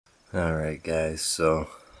Alright guys, so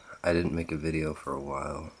I didn't make a video for a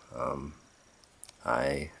while.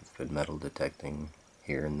 I have been metal detecting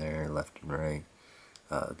here and there, left and right.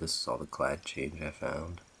 This is all the clad change I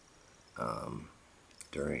found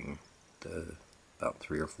during the about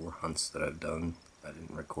 3 or 4 hunts that I've done. I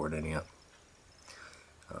didn't record any of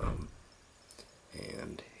them.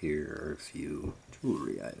 And here are a few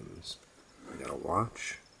jewelry items. I got a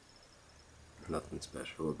watch, nothing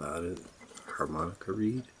special about it. Harmonica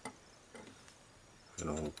reed, an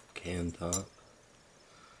old can top.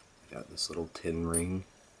 I got this little tin ring.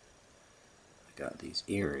 I got these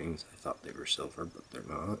earrings. I thought they were silver, but they're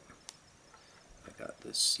not. I got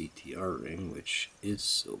this CTR ring, which is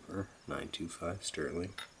silver, 925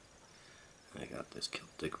 sterling. And I got this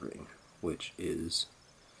Celtic ring, which is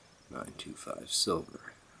 925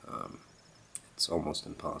 silver. It's almost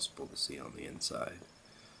impossible to see on the inside,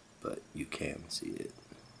 but you can see it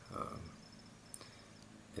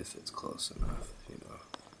if it's close enough, you know.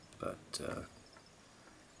 But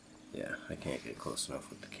yeah, I can't get close enough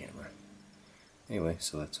with the camera. Anyway,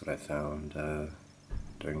 so that's what I found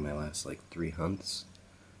during my last like 3 hunts,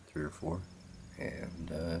 3 or 4, and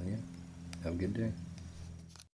yeah, have a good day.